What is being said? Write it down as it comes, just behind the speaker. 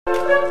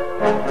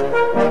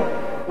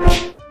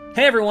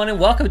Hey everyone, and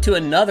welcome to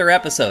another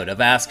episode of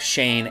Ask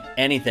Shane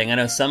Anything. I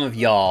know some of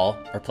y'all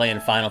are playing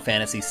Final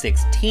Fantasy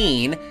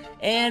XVI,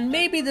 and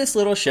maybe this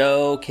little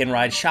show can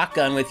ride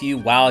shotgun with you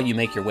while you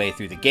make your way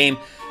through the game.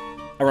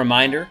 A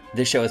reminder,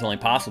 this show is only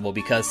possible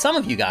because some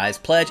of you guys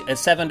pledge at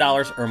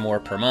 $7 or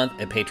more per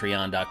month at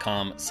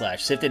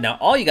patreon.com/sifted. Now,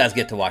 all you guys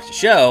get to watch the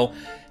show.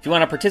 If you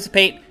want to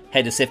participate,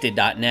 head to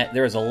sifted.net.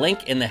 There is a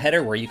link in the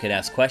header where you can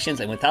ask questions,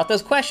 and without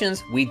those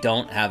questions, we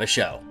don't have a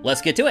show.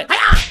 Let's get to it.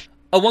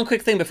 Oh, one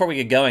quick thing before we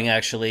get going,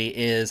 actually,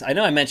 is I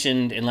know I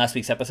mentioned in last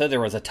week's episode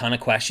there was a ton of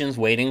questions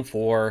waiting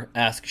for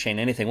Ask Shane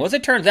Anything. Well, as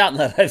it turns out,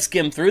 now that I've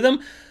skimmed through them,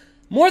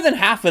 more than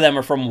half of them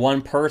are from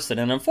one person,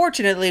 and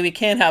unfortunately, we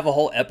can't have a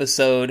whole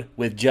episode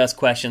with just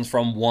questions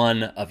from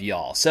one of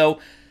y'all. So,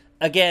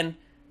 again,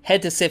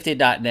 head to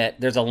sifted.net.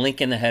 There's a link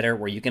in the header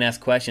where you can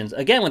ask questions.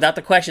 Again, without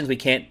the questions, we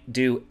can't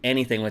do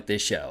anything with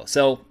this show.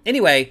 So,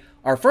 anyway,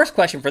 our first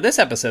question for this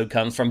episode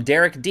comes from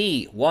Derek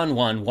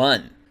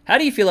D111. How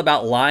do you feel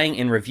about lying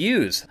in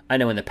reviews? I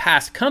know in the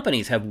past,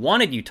 companies have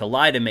wanted you to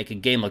lie to make a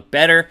game look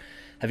better.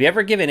 Have you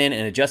ever given in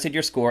and adjusted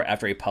your score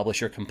after a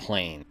publisher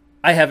complained?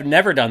 I have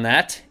never done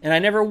that, and I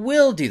never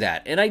will do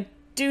that. And I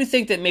do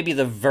think that maybe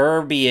the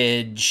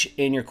verbiage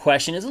in your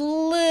question is a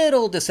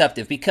little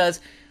deceptive, because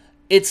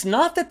it's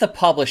not that the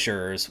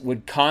publishers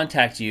would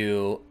contact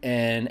you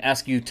and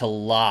ask you to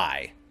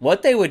lie.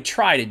 What they would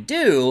try to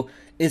do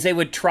is they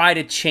would try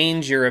to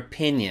change your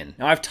opinion.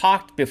 Now, I've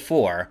talked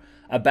before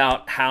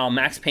about how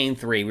Max Payne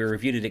 3, we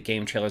reviewed it at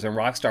Game Trailers, and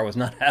Rockstar was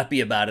not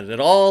happy about it at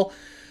all.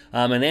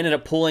 And they ended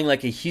up pulling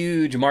like a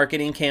huge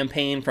marketing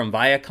campaign from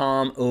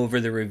Viacom over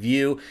the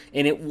review.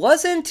 And it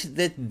wasn't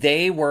that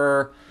they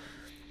were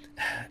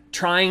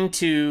trying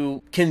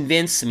to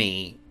convince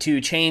me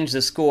to change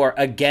the score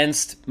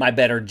against my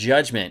better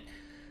judgment.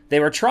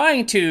 They were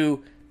trying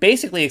to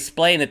basically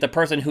explain that the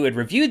person who had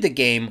reviewed the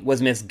game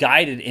was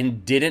misguided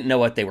and didn't know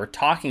what they were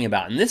talking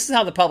about. And this is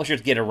how the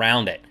publishers get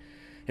around it.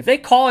 If they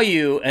call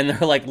you and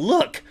they're like,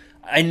 look,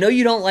 I know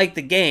you don't like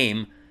the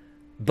game,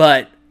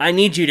 but I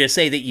need you to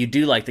say that you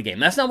do like the game.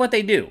 That's not what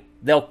they do.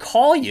 They'll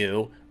call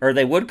you, or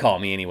they would call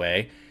me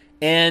anyway,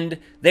 and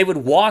they would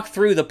walk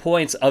through the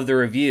points of the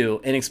review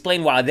and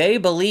explain why they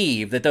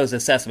believe that those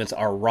assessments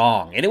are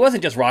wrong. And it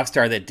wasn't just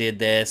Rockstar that did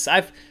this.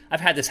 I've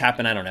had this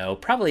happen, I don't know,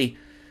 probably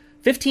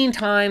 15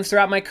 times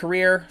throughout my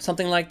career,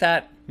 something like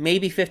that,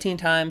 maybe 15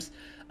 times.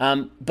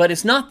 But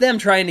it's not them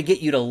trying to get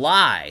you to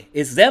lie.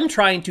 It's them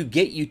trying to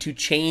get you to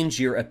change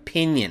your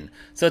opinion.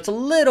 So it's a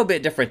little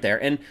bit different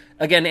there. And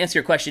again, to answer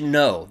your question,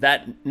 no,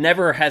 that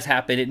never has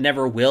happened. It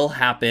never will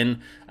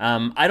happen.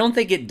 I don't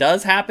think it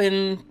does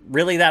happen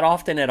really that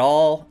often at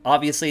all.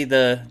 Obviously,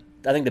 I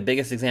think the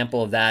biggest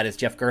example of that is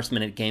Jeff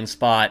Gerstmann at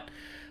GameSpot.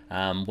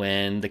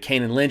 When the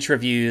Kane and Lynch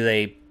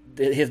review,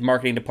 his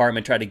marketing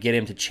department tried to get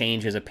him to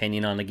change his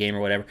opinion on the game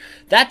or whatever.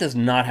 That does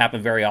not happen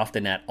very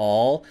often at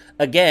all.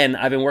 Again,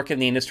 I've been working in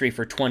the industry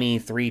for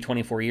 23,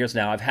 24 years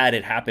now. I've had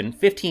it happen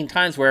 15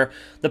 times where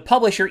the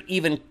publisher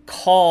even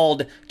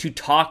called to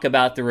talk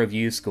about the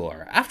review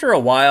score. After a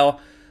while,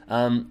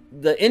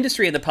 the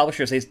industry and the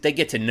publishers, they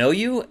get to know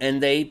you,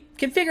 and they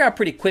can figure out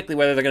pretty quickly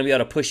whether they're going to be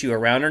able to push you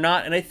around or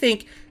not. And I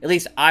think, at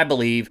least I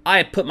believe, I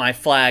had put my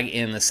flag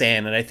in the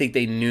sand, and I think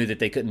they knew that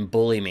they couldn't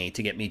bully me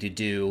to get me to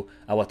do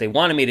what they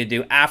wanted me to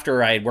do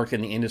after I had worked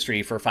in the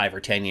industry for 5 or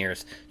 10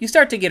 years. You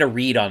start to get a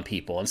read on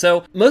people. And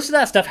so most of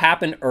that stuff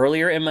happened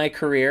earlier in my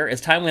career.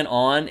 As time went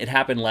on, it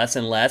happened less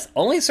and less.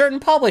 Only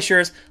certain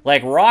publishers,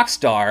 like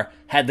Rockstar,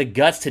 had the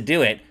guts to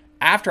do it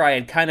after I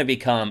had kind of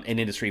become an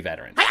industry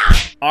veteran.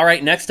 All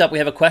right, next up, we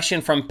have a question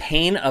from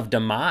Pain of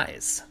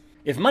Demise.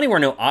 If money were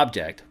no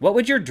object, what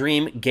would your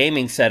dream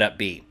gaming setup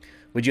be?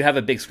 Would you have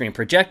a big screen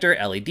projector,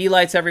 LED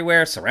lights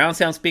everywhere, surround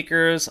sound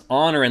speakers,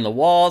 on or in the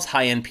walls,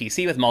 high-end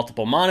PC with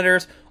multiple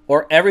monitors,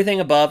 or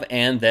everything above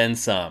and then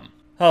some?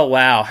 Oh,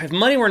 wow. If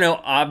money were no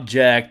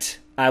object,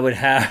 I would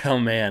have... Oh,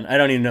 man. I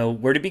don't even know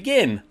where to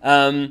begin.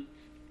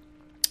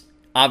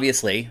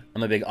 Obviously,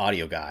 I'm a big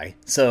audio guy.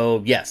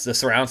 So, yes, the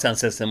surround sound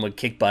system would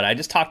kick butt. I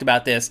just talked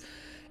about this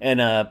in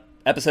a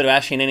episode of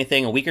Ask Shane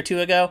Anything a week or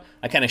two ago.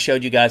 I kind of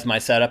showed you guys my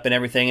setup and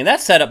everything, and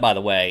that setup, by the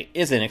way,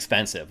 isn't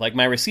expensive. Like,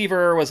 my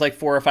receiver was like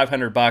 $400 or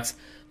 $500.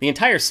 The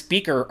entire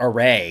speaker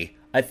array,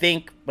 I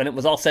think when it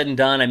was all said and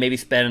done, I maybe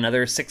spent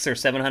another $600 or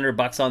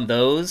 $700 on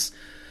those.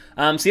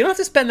 So you don't have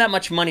to spend that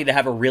much money to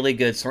have a really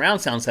good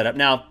surround sound setup.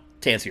 Now,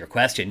 to answer your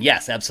question,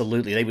 yes,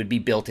 absolutely, they would be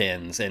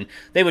built-ins, and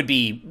they would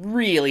be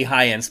really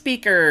high-end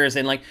speakers,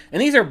 and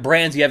these are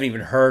brands you haven't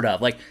even heard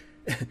of. Like,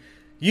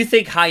 you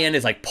think high-end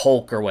is like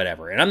Polk or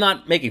whatever, and I'm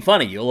not making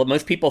fun of you.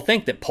 Most people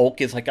think that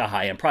Polk is like a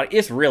high-end product.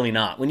 It's really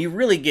not. When you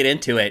really get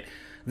into it,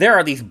 there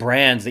are these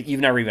brands that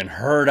you've never even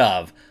heard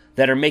of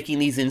that are making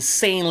these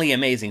insanely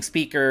amazing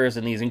speakers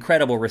and these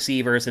incredible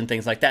receivers and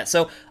things like that.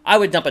 So I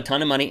would dump a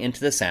ton of money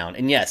into the sound.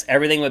 And yes,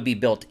 everything would be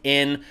built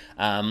in.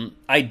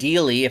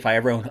 Ideally, if I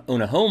ever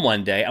own a home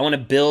one day, I want to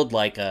build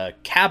like a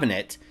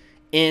cabinet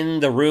in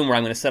the room where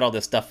I'm going to set all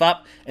this stuff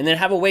up, and then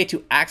have a way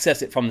to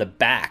access it from the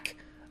back.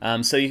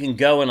 So you can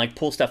go and like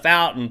pull stuff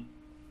out and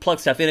plug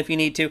stuff in if you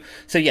need to.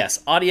 So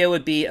yes, audio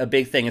would be a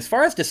big thing. As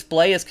far as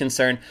display is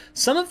concerned,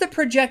 some of the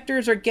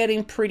projectors are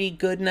getting pretty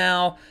good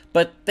now,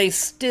 but they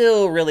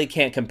still really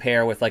can't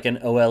compare with like an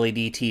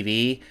OLED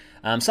TV.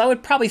 So I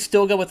would probably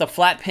still go with a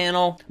flat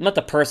panel. I'm not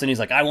the person who's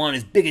like, I want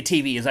as big a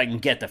TV as I can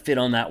get to fit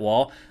on that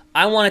wall.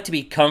 I want it to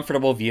be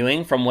comfortable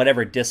viewing from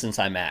whatever distance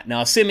I'm at.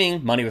 Now,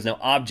 assuming money was no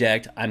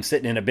object, I'm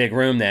sitting in a big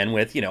room then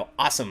with,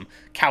 awesome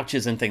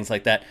couches and things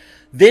like that.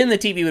 Then the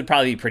TV would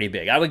probably be pretty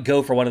big. I would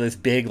go for one of those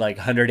big, like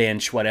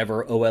 100-inch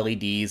whatever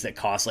OLEDs that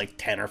cost like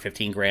 10 or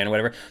 15 grand or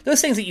whatever.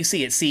 Those things that you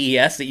see at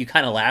CES that you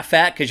kind of laugh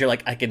at because you're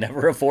like, I can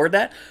never afford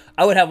that.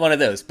 I would have one of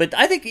those. But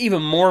I think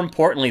even more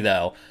importantly,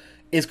 though,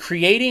 is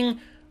creating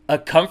a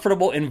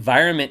comfortable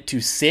environment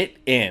to sit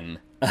in.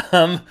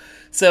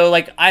 So,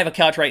 like, I have a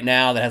couch right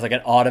now that has, like,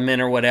 an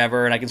ottoman or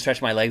whatever, and I can stretch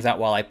my legs out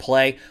while I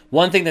play.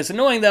 One thing that's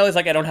annoying, though, is,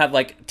 like, I don't have,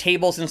 like,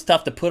 tables and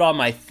stuff to put on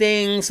my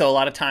thing, so a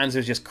lot of times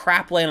there's just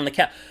crap laying on the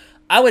couch.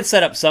 I would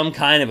set up some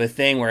kind of a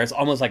thing where it's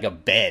almost like a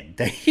bed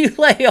that you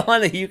lay on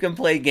that you can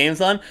play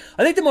games on.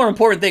 I think the more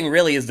important thing,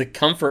 really, is the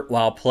comfort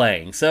while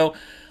playing. So,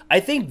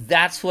 I think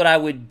that's what I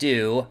would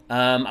do.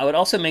 I would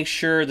also make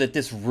sure that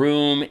this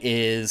room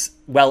is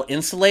well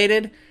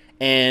insulated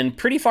and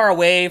pretty far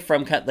away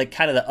from kind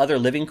of the other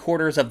living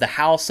quarters of the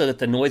house so that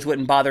the noise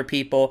wouldn't bother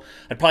people.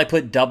 I'd probably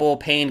put double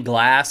pane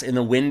glass in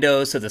the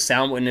windows so the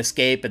sound wouldn't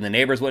escape and the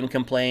neighbors wouldn't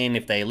complain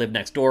if they lived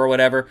next door or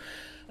whatever.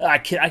 I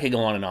could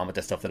go on and on with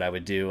the stuff that I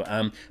would do.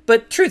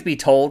 But truth be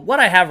told, what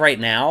I have right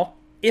now,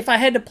 if I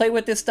had to play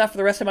with this stuff for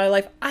the rest of my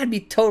life, I'd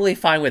be totally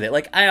fine with it.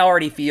 Like, I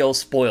already feel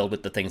spoiled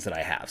with the things that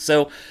I have.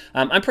 So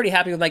I'm pretty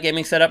happy with my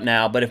gaming setup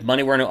now, but if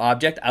money were no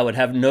object, I would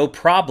have no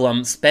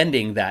problem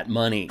spending that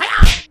money.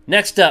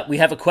 Next up, we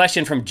have a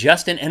question from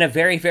Justin and a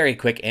very, very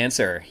quick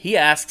answer. He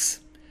asks,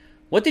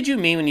 what did you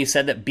mean when you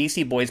said that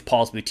Beastie Boys'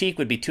 Paul's Boutique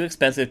would be too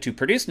expensive to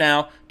produce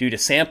now due to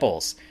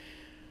samples?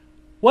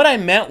 What I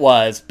meant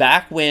was,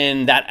 back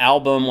when that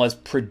album was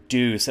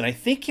produced, and I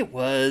think it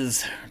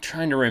was, I'm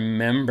trying to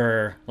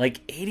remember, like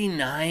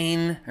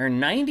 89 or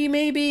 90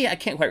 maybe? I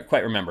can't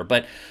quite remember,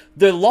 but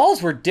the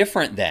laws were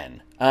different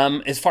then.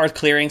 As far as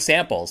clearing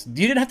samples.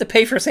 You didn't have to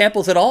pay for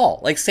samples at all.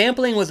 Like,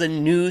 sampling was a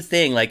new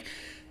thing. Like,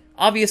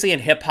 obviously in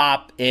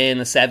hip-hop in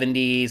the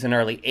 70s and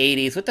early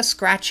 80s, with the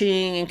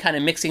scratching and kind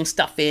of mixing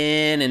stuff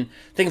in and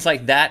things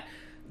like that,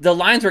 the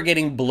lines were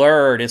getting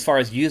blurred as far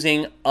as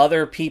using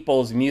other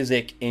people's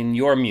music in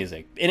your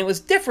music. And it was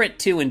different,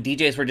 too, when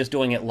DJs were just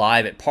doing it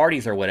live at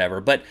parties or whatever.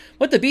 But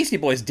what the Beastie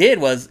Boys did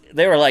was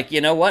they were like,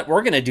 you know what?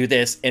 We're going to do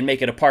this and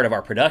make it a part of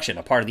our production,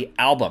 a part of the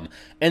album.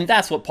 And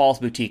that's what Paul's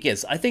Boutique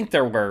is. I think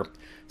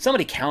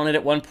somebody counted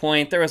at one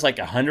point, there was like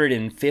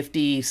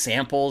 150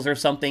 samples or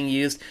something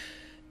used.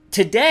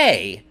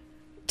 Today,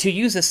 to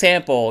use a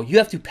sample, you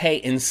have to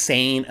pay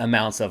insane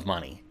amounts of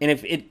money.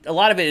 And a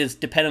lot of it is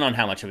dependent on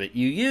how much of it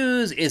you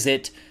use. Is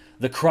it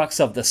the crux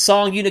of the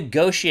song? You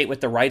negotiate with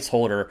the rights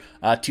holder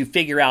to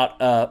figure out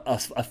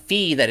a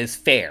fee that is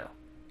fair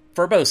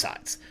for both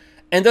sides.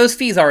 And those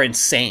fees are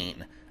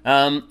insane.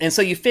 And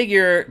so you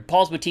figure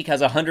Paul's Boutique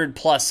has 100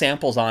 plus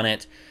samples on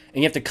it,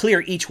 and you have to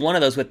clear each one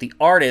of those with the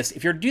artist.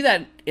 If you do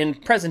that in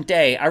present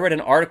day, I read an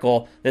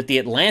article that The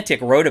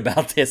Atlantic wrote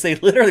about this. They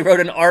literally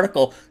wrote an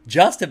article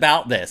just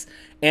about this.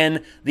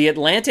 And The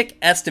Atlantic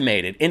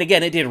estimated, and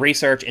again, it did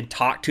research and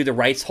talked to the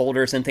rights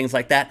holders and things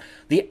like that,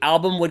 the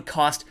album would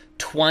cost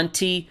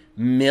 $20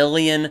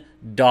 million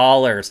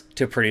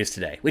to produce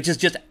today, which is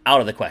just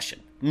out of the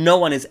question. No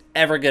one is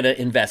ever going to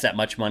invest that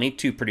much money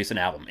to produce an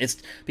album. It's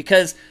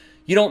because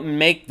you don't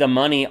make the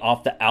money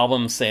off the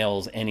album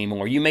sales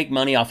anymore. You make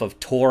money off of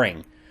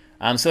touring.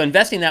 So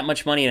investing that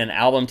much money in an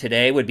album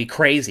today would be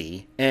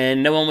crazy,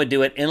 and no one would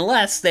do it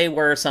unless they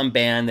were some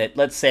band that,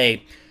 let's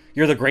say,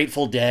 you're the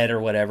Grateful Dead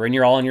or whatever, and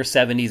you're all in your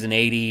 70s and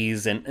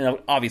 80s, and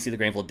obviously the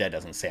Grateful Dead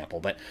doesn't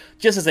sample, but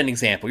just as an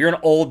example, you're an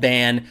old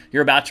band,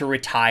 you're about to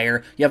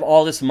retire, you have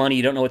all this money,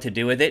 you don't know what to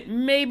do with it,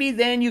 maybe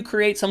then you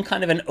create some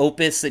kind of an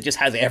opus that just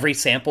has every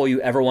sample you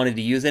ever wanted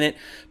to use in it,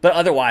 but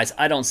otherwise,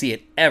 I don't see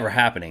it ever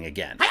happening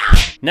again.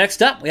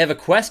 Next up, we have a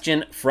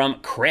question from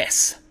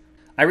Chris.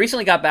 I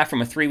recently got back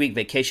from a 3-week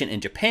vacation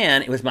in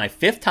Japan. It was my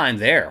 5th time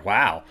there.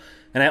 Wow.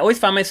 And I always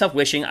find myself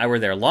wishing I were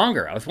there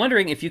longer. I was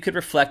wondering if you could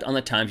reflect on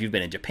the times you've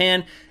been in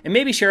Japan and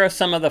maybe share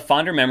some of the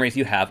fonder memories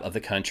you have of the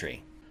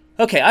country.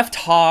 Okay, I've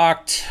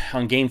talked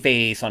on Game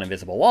Face, on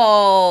Invisible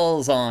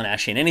Walls, on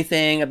Ask Shane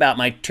Anything about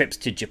my trips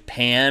to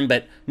Japan,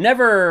 but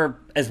never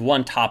as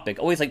one topic,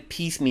 always like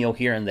piecemeal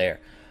here and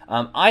there.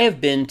 I have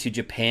been to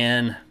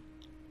Japan,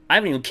 I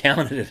haven't even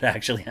counted it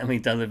actually, how many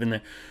times I've been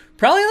there.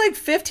 Probably like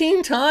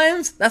 15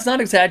 times. That's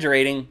not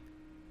exaggerating.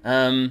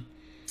 So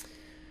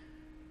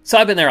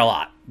I've been there a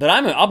lot. But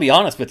I'll be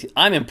honest with you,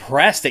 I'm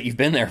impressed that you've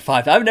been there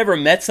 5 times. I've never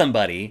met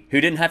somebody who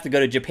didn't have to go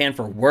to Japan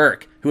for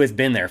work who has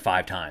been there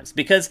 5 times.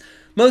 Because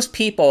most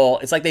people,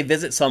 it's like they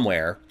visit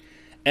somewhere,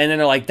 and then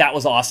they're like, that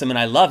was awesome and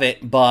I love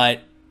it,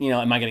 but,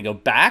 am I going to go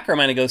back or am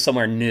I going to go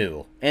somewhere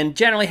new? And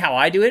generally how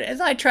I do it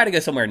is I try to go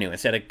somewhere new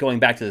instead of going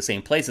back to the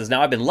same places.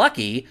 Now, I've been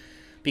lucky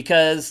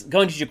because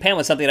going to Japan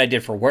was something that I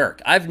did for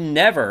work. I've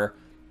never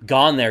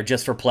gone there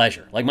just for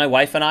pleasure. Like my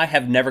wife and I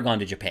have never gone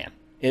to Japan.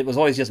 It was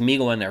always just me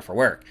going there for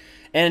work.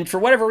 And for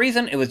whatever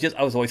reason, I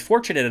was always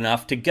fortunate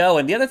enough to go.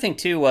 And the other thing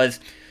too was,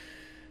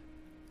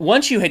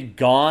 once you had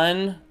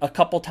gone a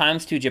couple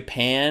times to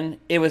Japan,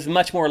 it was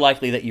much more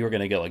likely that you were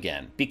going to go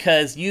again,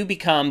 because you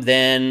become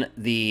then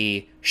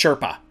the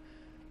Sherpa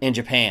in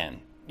Japan.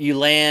 You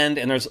land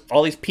and there's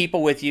all these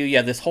people with you. You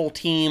have this whole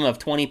team of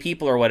 20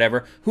 people or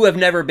whatever who have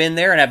never been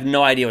there and have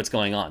no idea what's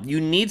going on.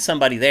 You need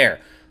somebody there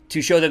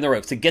to show them the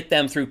ropes, to get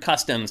them through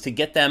customs, to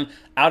get them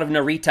out of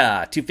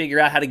Narita, to figure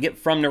out how to get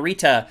from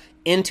Narita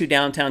into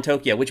downtown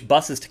Tokyo, which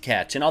buses to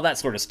catch, and all that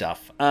sort of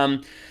stuff.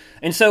 And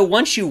so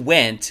once you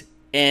went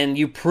and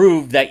you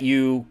proved that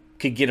you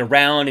could get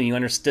around and you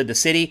understood the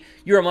city,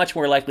 you were much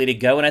more likely to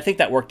go. And I think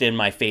that worked in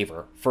my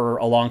favor for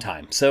a long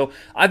time. So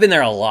I've been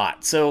there a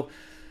lot. So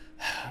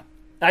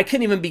I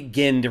couldn't even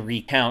begin to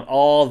recount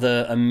all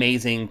the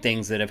amazing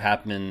things that have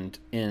happened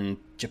in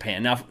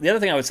Japan. Now, the other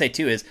thing I would say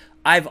too is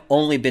I've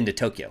only been to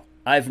Tokyo.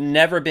 I've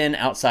never been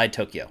outside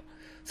Tokyo.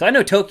 So I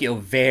know Tokyo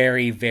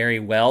very, very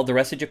well. The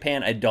rest of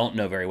Japan, I don't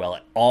know very well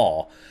at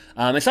all.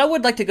 And so I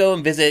would like to go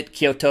and visit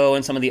Kyoto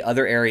and some of the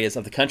other areas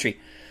of the country.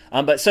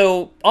 But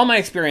so all my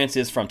experience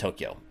is from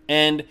Tokyo.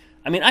 And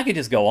I mean, I could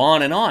just go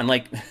on and on.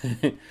 Like,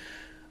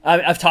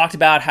 I've talked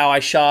about how I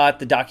shot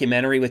the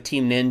documentary with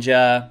Team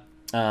Ninja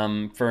for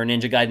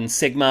Ninja Gaiden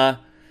Sigma.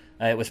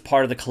 It was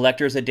part of the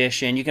collector's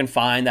edition. You can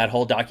find that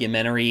whole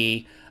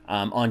documentary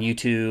on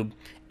YouTube.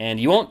 And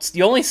you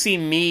only see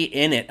me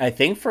in it, I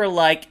think, for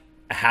like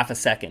a half a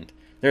second.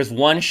 There's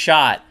one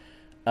shot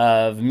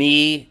of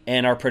me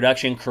and our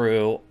production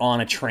crew on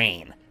a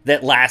train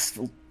that lasts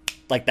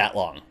like that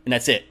long, and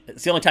that's it.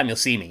 It's the only time you'll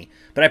see me.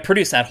 But I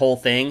produced that whole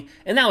thing,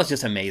 and that was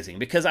just amazing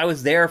because I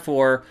was there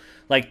for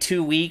like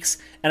 2 weeks,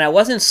 and I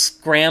wasn't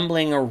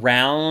scrambling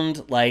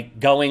around like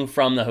going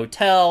from the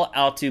hotel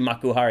out to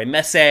Makuhari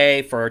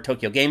Messe for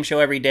Tokyo Game Show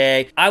every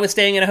day. I was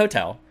staying in a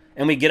hotel,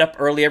 and we get up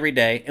early every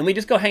day, and we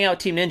just go hang out with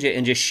Team Ninja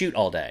and just shoot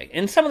all day.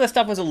 And some of the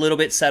stuff was a little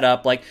bit set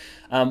up. Like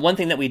one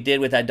thing that we did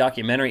with that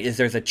documentary is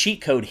there's a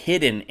cheat code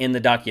hidden in the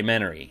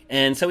documentary,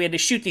 and so we had to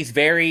shoot these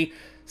very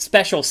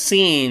special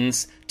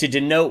scenes to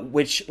denote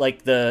which,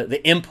 like,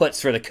 the inputs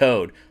for the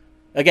code.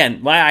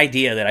 Again, my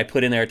idea that I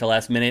put in there at the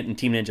last minute, and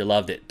Team Ninja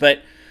loved it.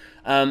 But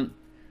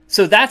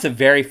so that's a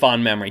very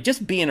fond memory.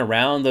 Just being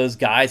around those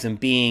guys and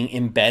being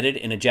embedded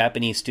in a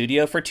Japanese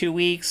studio for 2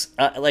 weeks.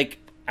 Like,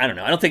 I don't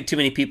know. I don't think too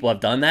many people have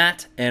done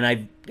that, and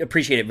I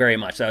appreciate it very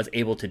much that I was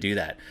able to do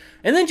that.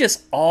 And then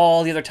just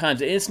all the other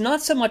times. It's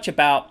not so much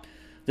about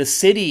the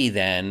city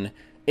then.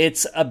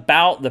 It's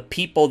about the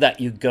people that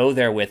you go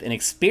there with and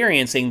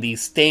experiencing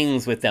these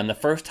things with them. The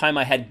first time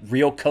I had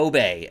real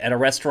Kobe at a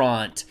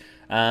restaurant,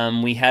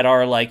 we had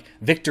our like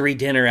victory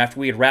dinner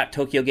after we had wrapped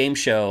Tokyo Game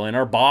Show, and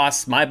our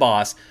boss, my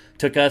boss,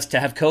 took us to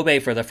have Kobe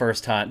for the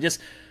first time. Just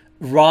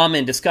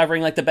ramen,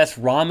 discovering like the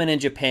best ramen in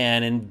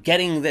Japan and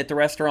getting it at the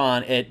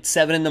restaurant at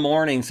 7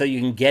 a.m. so you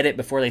can get it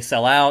before they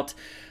sell out.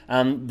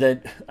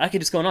 I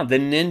could just go on. The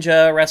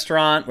ninja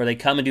restaurant where they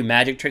come and do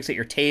magic tricks at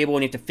your table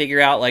and you have to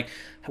figure out like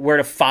where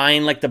to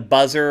find like the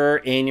buzzer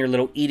in your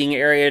little eating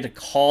area to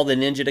call the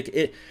ninja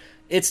to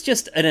it's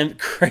just a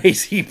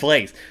crazy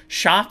place.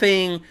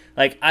 Shopping,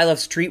 like I love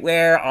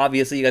streetwear.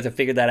 Obviously, you guys have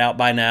figured that out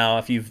by now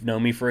if you've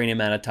known me for any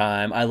amount of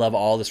time. I love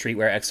all the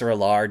streetwear, extra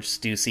large,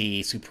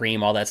 Stussy,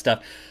 Supreme, all that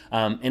stuff.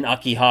 In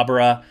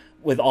Akihabara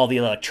with all the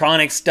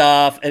electronic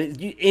stuff.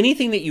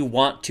 Anything that you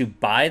want to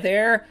buy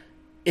there,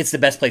 it's the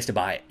best place to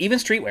buy it. Even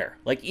streetwear.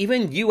 Like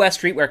even U.S.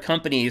 streetwear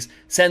companies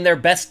send their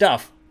best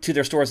stuff to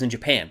their stores in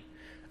Japan.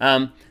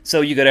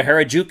 So you go to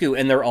Harajuku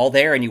and they're all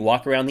there and you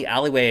walk around the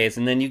alleyways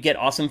and then you get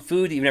awesome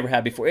food that you've never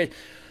had before.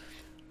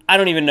 I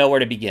don't even know where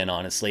to begin,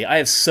 honestly. I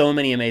have so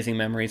many amazing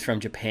memories from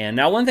Japan.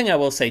 Now, one thing I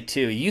will say,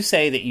 too, you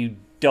say that you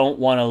don't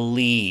want to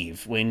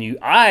leave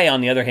I,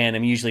 on the other hand,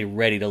 am usually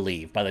ready to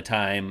leave by the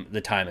time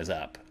is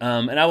up.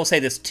 And I will say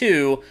this,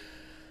 too.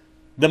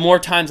 The more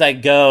times I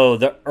go,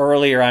 the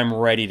earlier I'm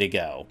ready to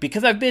go.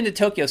 Because I've been to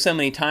Tokyo so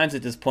many times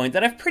at this point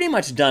that I've pretty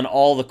much done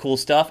all the cool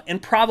stuff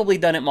and probably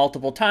done it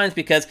multiple times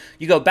because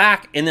you go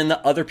back and then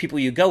the other people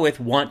you go with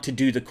want to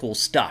do the cool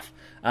stuff.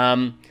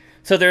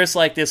 So there's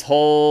like this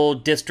whole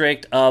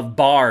district of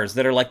bars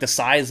that are like the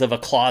size of a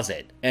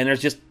closet. And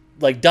there's just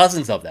like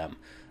dozens of them.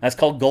 That's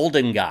called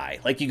Golden Guy.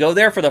 Like you go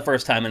there for the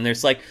first time and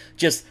there's like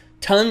just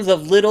tons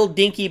of little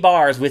dinky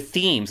bars with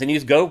themes, and you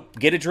just go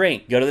get a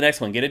drink, go to the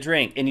next one, get a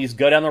drink, and you just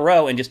go down the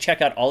row and just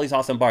check out all these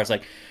awesome bars.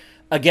 Like,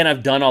 again,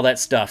 I've done all that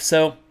stuff.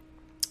 So,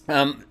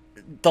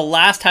 the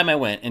last time I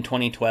went in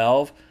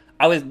 2012,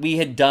 we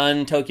had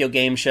done Tokyo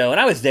Game Show, and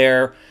I was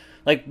there.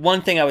 Like,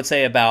 one thing I would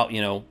say about,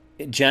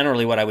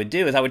 generally what I would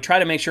do is I would try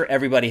to make sure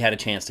everybody had a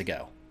chance to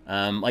go.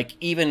 Like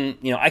even,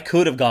 I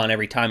could have gone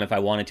every time if I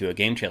wanted to at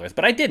Game Trailers,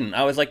 but I didn't.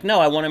 I was like, no,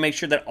 I want to make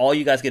sure that all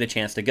you guys get a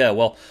chance to go.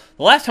 Well,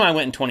 the last time I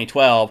went in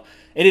 2012,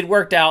 it had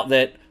worked out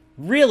that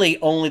really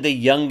only the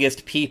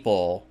youngest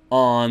people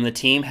on the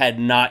team had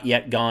not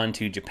yet gone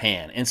to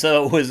Japan. And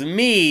so it was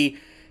me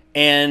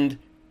and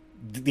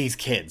these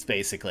kids,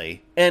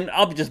 basically. And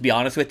I'll just be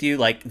honest with you,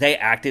 like, they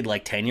acted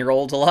like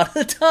 10-year-olds a lot of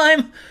the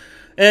time.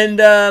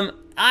 And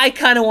I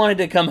kind of wanted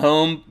to come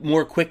home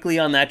more quickly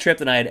on that trip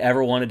than I had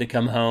ever wanted to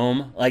come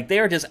home. Like, they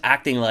were just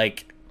acting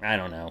like, I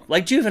don't know,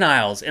 like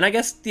juveniles. And I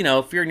guess, you know,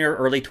 if you're in your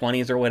early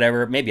 20s or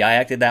whatever, maybe I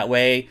acted that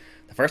way.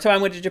 The first time I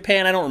went to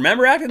Japan, I don't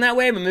remember acting that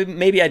way, but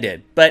maybe I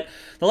did. But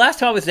the last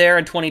time I was there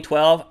in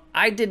 2012,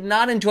 I did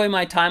not enjoy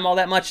my time all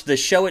that much. The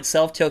show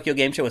itself, Tokyo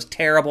Game Show, was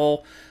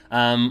terrible.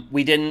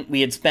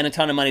 We had spent a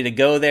ton of money to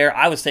go there.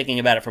 I was thinking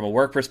about it from a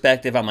work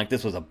perspective. I'm like,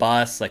 this was a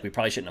bust. Like, we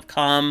probably shouldn't have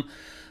come.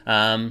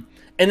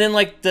 And then,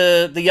 like,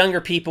 the younger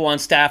people on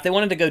staff, they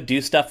wanted to go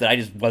do stuff that I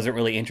just wasn't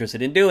really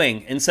interested in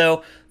doing. And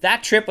so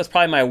that trip was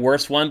probably my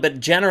worst one. But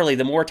generally,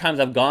 the more times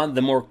I've gone,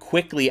 the more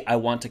quickly I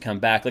want to come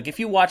back. Like, if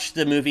you watch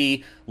the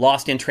movie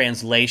Lost in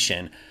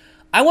Translation,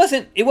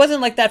 it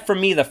wasn't like that for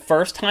me the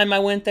first time I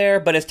went there.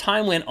 But as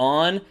time went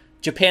on,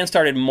 Japan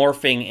started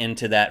morphing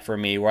into that for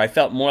me, where I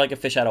felt more like a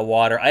fish out of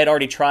water. I had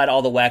already tried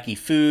all the wacky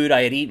food.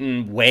 I had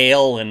eaten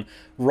whale and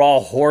raw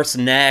horse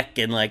neck.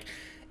 And, like,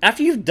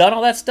 after you've done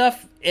all that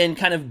stuff and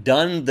kind of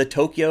done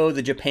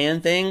the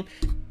Japan thing,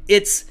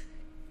 it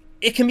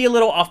can be a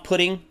little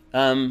off-putting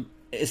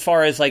as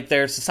far as, like,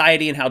 their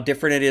society and how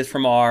different it is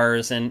from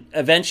ours. And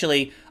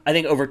eventually, I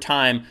think over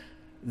time,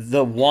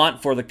 the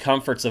want for the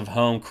comforts of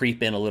home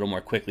creep in a little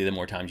more quickly the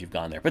more times you've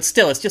gone there. But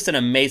still, it's just an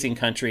amazing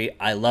country.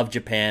 I love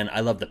Japan. I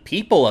love the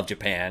people of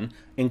Japan.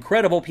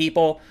 Incredible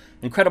people,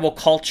 incredible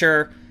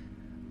culture.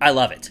 I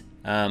love it.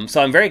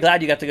 So I'm very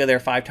glad you got to go there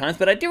 5 times,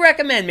 but I do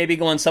recommend maybe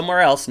going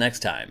somewhere else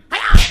next time.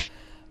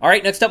 All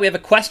right, next up we have a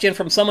question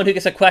from someone who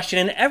gets a question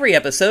in every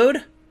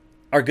episode,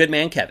 our good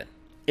man Kevin.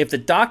 If the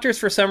doctors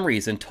for some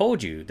reason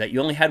told you that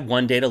you only had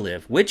 1 day to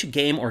live, which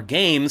game or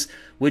games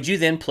would you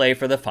then play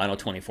for the final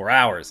 24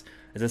 hours?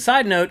 As a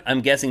side note, I'm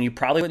guessing you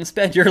probably wouldn't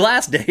spend your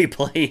last day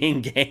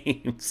playing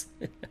games.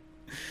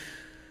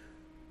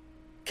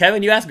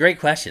 Kevin, you ask great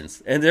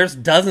questions, and there's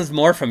dozens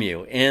more from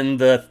you in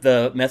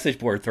the message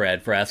board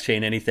thread for Ask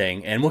Shane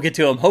Anything, and we'll get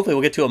to them. Hopefully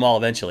we'll get to them all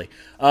eventually.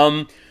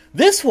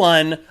 This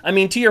one, I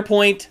mean, to your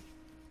point,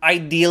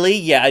 ideally,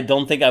 yeah, I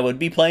don't think I would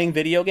be playing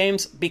video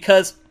games,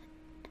 because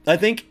I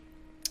think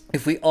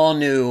if we all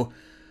knew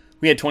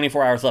we had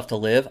 24 hours left to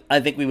live, I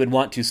think we would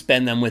want to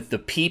spend them with the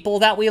people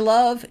that we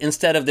love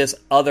instead of this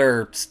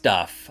other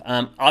stuff.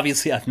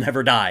 Obviously, I've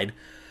never died.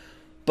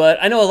 But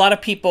I know a lot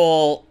of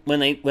people, when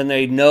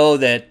they know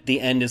that the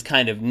end is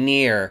kind of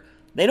near,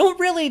 they don't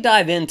really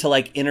dive into,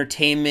 like,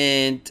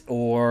 entertainment,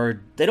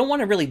 or they don't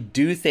want to really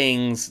do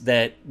things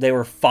that they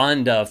were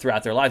fond of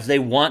throughout their lives. They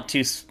want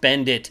to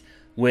spend it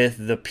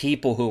with the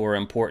people who are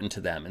important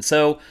to them. And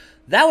so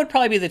that would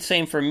probably be the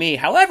same for me.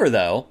 However,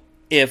 though,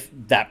 if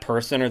that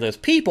person or those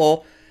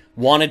people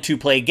wanted to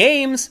play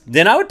games,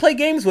 then I would play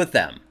games with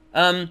them.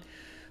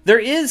 There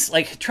is,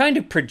 like, trying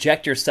to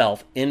project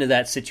yourself into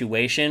that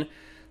situation.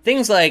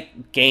 Things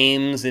like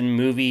games and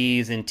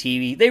movies and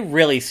TV, they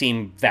really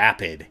seem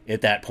vapid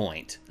at that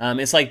point.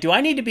 It's like, do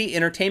I need to be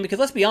entertained? Because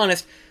let's be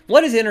honest,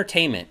 what is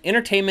entertainment?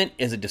 Entertainment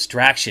is a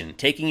distraction,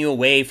 taking you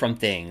away from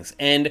things.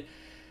 And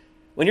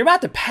when you're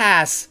about to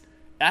pass,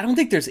 I don't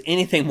think there's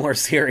anything more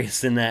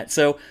serious than that.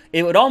 So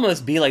it would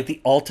almost be like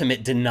the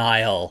ultimate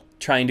denial,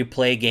 trying to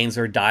play games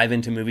or dive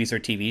into movies or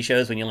TV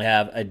shows when you only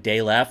have a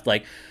day left.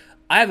 Like,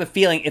 I have a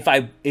feeling if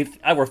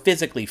I were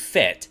physically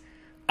fit,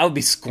 I would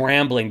be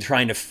scrambling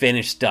trying to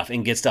finish stuff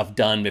and get stuff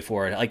done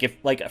before.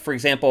 Like, for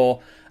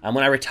example,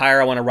 when I retire,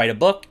 I want to write a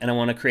book and I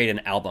want to create an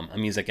album, a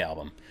music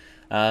album.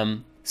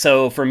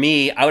 So for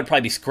me, I would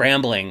probably be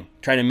scrambling,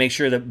 trying to make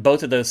sure that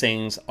both of those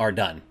things are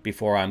done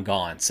before I'm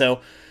gone.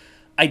 So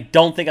I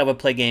don't think I would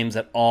play games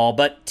at all.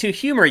 But to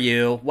humor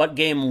you, what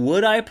game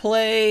would I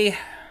play?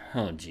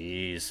 Oh,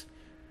 geez.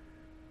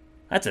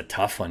 That's a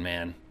tough one,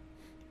 man.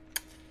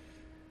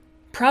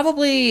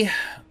 Probably,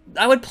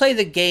 I would play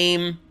the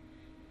game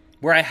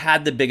where I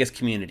had the biggest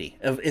community,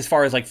 as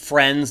far as, like,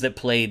 friends that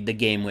played the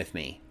game with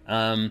me.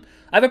 I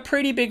have a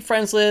pretty big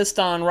friends list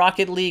on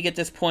Rocket League at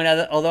this point,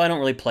 although I don't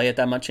really play it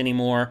that much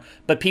anymore.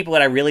 But people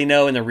that I really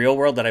know in the real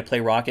world that I play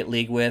Rocket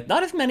League with,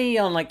 not as many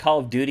on, like, Call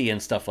of Duty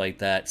and stuff like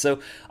that. So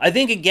I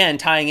think, again,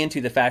 tying into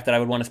the fact that I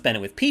would want to spend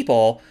it with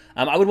people,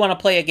 I would want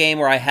to play a game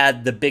where I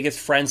had the biggest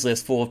friends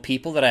list full of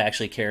people that I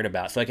actually cared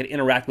about, so I could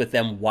interact with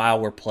them while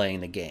we're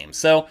playing the game.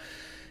 So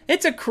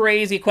it's a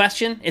crazy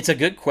question. It's a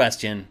good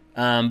question.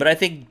 But I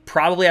think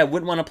probably I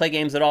wouldn't want to play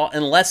games at all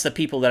unless the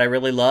people that I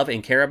really love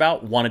and care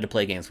about wanted to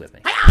play games with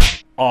me.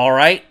 All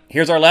right,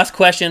 here's our last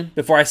question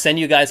before I send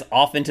you guys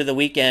off into the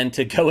weekend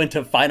to go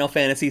into Final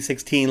Fantasy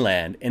XVI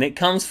land. And it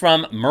comes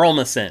from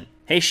Merlmason.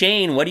 Hey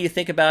Shane, what do you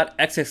think about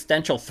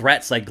existential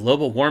threats like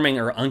global warming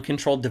or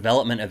uncontrolled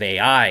development of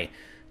AI?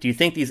 Do you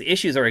think these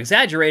issues are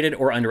exaggerated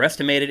or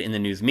underestimated in the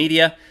news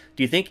media?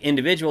 Do you think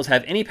individuals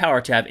have any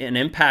power to have an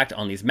impact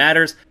on these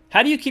matters?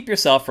 How do you keep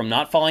yourself from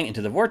not falling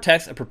into the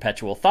vortex of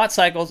perpetual thought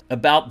cycles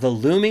about the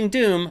looming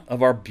doom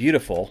of our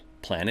beautiful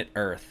planet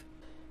Earth?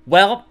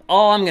 Well,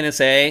 all I'm going to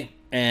say,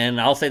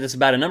 and I'll say this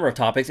about a number of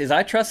topics, is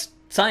I trust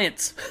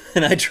science,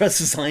 and I trust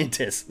the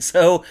scientists.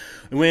 So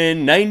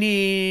when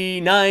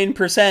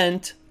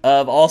 99%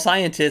 of all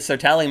scientists are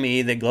telling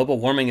me that global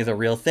warming is a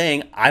real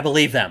thing, I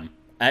believe them.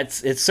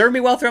 It's served me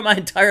well throughout my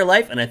entire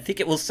life, and I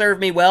think it will serve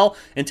me well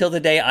until the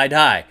day I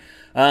die.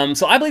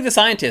 So I believe the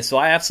scientists, so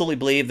I absolutely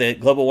believe that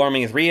global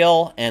warming is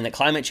real and that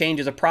climate change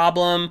is a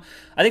problem.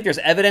 I think there's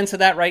evidence of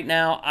that right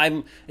now.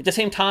 At the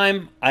same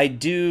time, I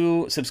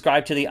do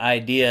subscribe to the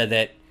idea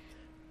that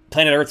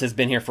planet Earth has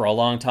been here for a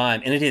long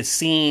time, and it has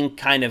seen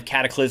kind of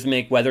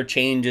cataclysmic weather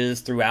changes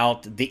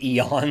throughout the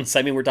eons.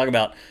 I mean, we're talking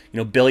about,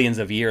 billions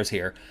of years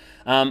here.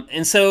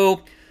 And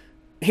so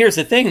here's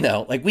the thing,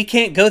 though. Like, we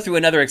can't go through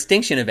another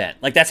extinction event.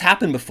 Like, that's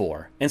happened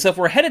before. And so if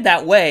we're headed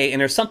that way, and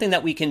there's something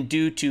that we can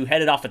do to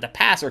head it off at the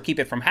pass or keep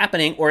it from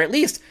happening, or at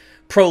least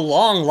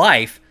prolong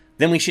life,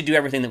 then we should do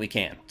everything that we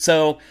can.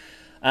 So,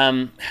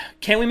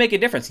 can we make a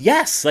difference?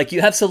 Yes, like,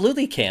 you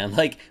absolutely can.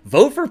 Like,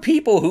 vote for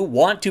people who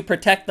want to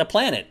protect the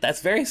planet.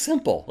 That's very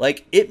simple.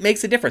 Like, it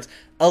makes a difference.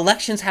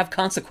 Elections have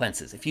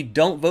consequences. If you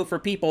don't vote for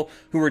people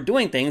who are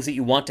doing things that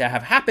you want to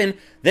have happen,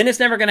 then it's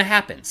never going to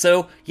happen.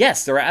 So,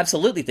 yes, there are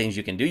absolutely things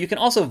you can do. You can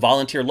also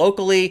volunteer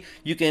locally.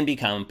 You can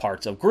become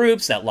parts of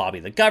groups that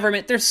lobby the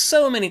government. There's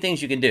so many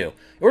things you can do.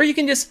 Or you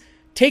can just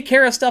take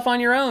care of stuff on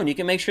your own. You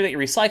can make sure that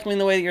you're recycling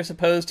the way that you're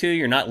supposed to.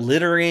 You're not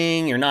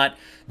littering. You're not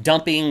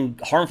dumping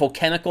harmful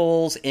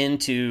chemicals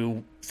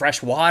into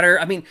fresh water.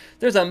 I mean,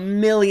 there's a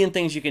million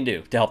things you can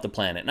do to help the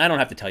planet. And I don't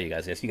have to tell you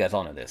guys this. You guys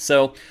all know this.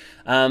 So,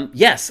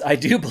 yes, I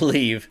do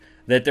believe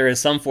that there is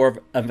some form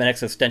of an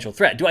existential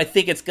threat. Do I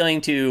think it's going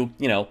to,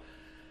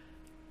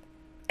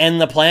 end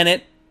the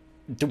planet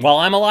while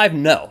I'm alive?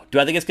 No. Do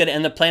I think it's going to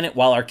end the planet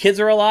while our kids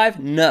are alive?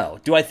 No.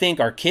 Do I think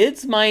our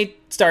kids might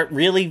start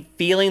really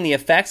feeling the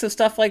effects of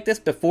stuff like this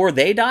before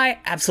they die?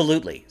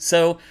 Absolutely.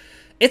 So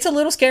it's a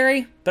little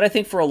scary, but I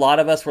think for a lot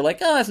of us, we're like,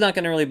 oh, it's not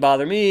going to really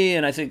bother me.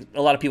 And I think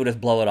a lot of people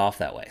just blow it off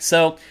that way.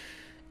 So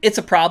it's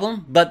a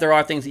problem, but there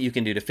are things that you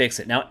can do to fix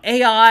it. Now,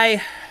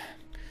 AI,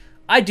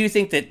 I do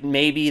think that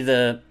maybe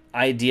the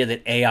idea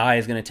that AI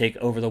is going to take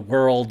over the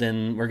world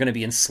and we're going to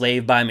be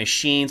enslaved by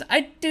machines,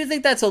 I do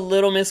think that's a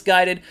little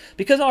misguided,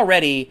 because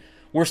already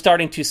we're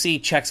starting to see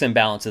checks and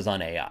balances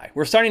on AI.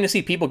 We're starting to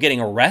see people getting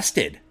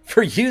arrested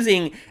for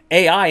using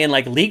AI in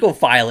legal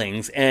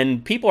filings,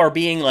 and people are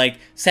being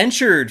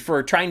censured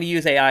for trying to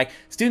use AI.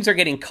 Students are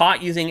getting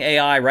caught using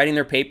AI, writing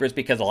their papers,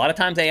 because a lot of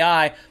times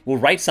AI will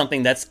write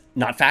something that's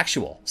not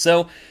factual.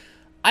 So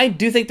I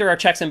do think there are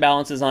checks and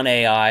balances on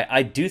AI.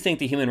 I do think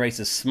the human race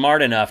is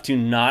smart enough to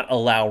not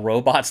allow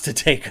robots to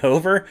take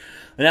over.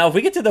 Now, if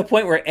we get to the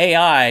point where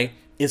AI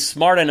is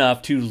smart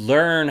enough to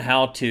learn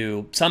how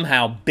to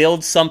somehow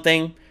build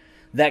something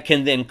that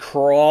can then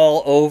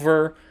crawl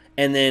over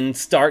and then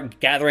start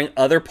gathering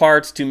other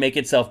parts to make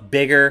itself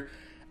bigger,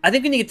 I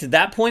think when you get to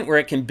that point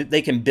where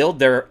they can build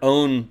their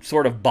own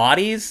sort of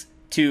bodies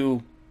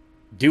to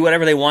do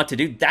whatever they want to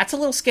do, that's a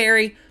little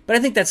scary, but I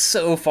think that's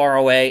so far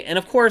away. And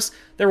of course,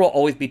 there will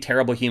always be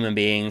terrible human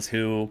beings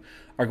who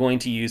are going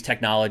to use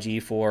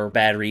technology for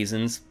bad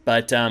reasons.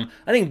 But I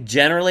think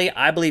generally,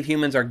 I believe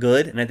humans are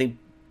good, and I think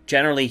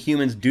generally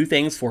humans do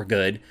things for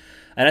good.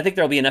 And I think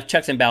there'll be enough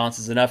checks and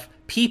balances, enough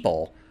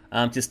people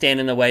to stand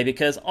in the way,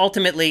 because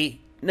ultimately,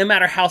 no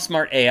matter how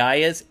smart AI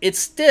is, it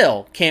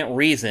still can't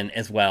reason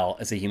as well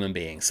as a human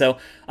being. So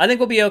I think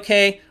we'll be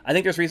okay. I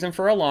think there's reason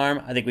for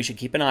alarm. I think we should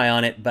keep an eye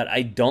on it, but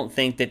I don't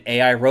think that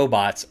AI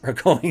robots are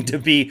going to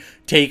be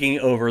taking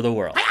over the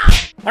world.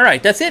 All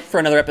right, that's it for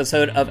another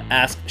episode of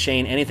Ask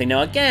Shane Anything.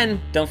 Now,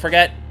 again, don't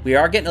forget, we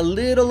are getting a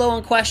little low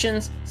on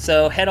questions,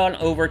 so head on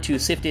over to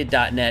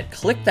sifted.net,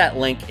 click that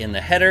link in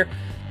the header.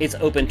 It's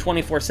open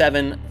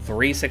 24/7,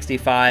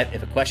 365.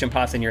 If a question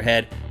pops in your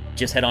head,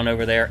 just head on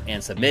over there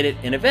and submit it,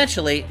 and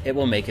eventually it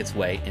will make its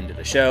way into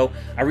the show.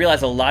 I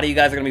realize a lot of you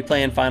guys are going to be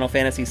playing Final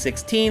Fantasy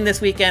XVI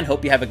this weekend.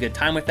 Hope you have a good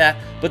time with that.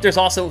 But there's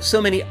also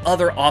so many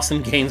other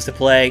awesome games to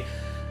play,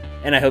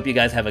 and I hope you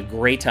guys have a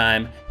great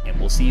time, and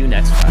we'll see you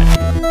next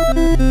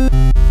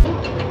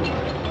Friday.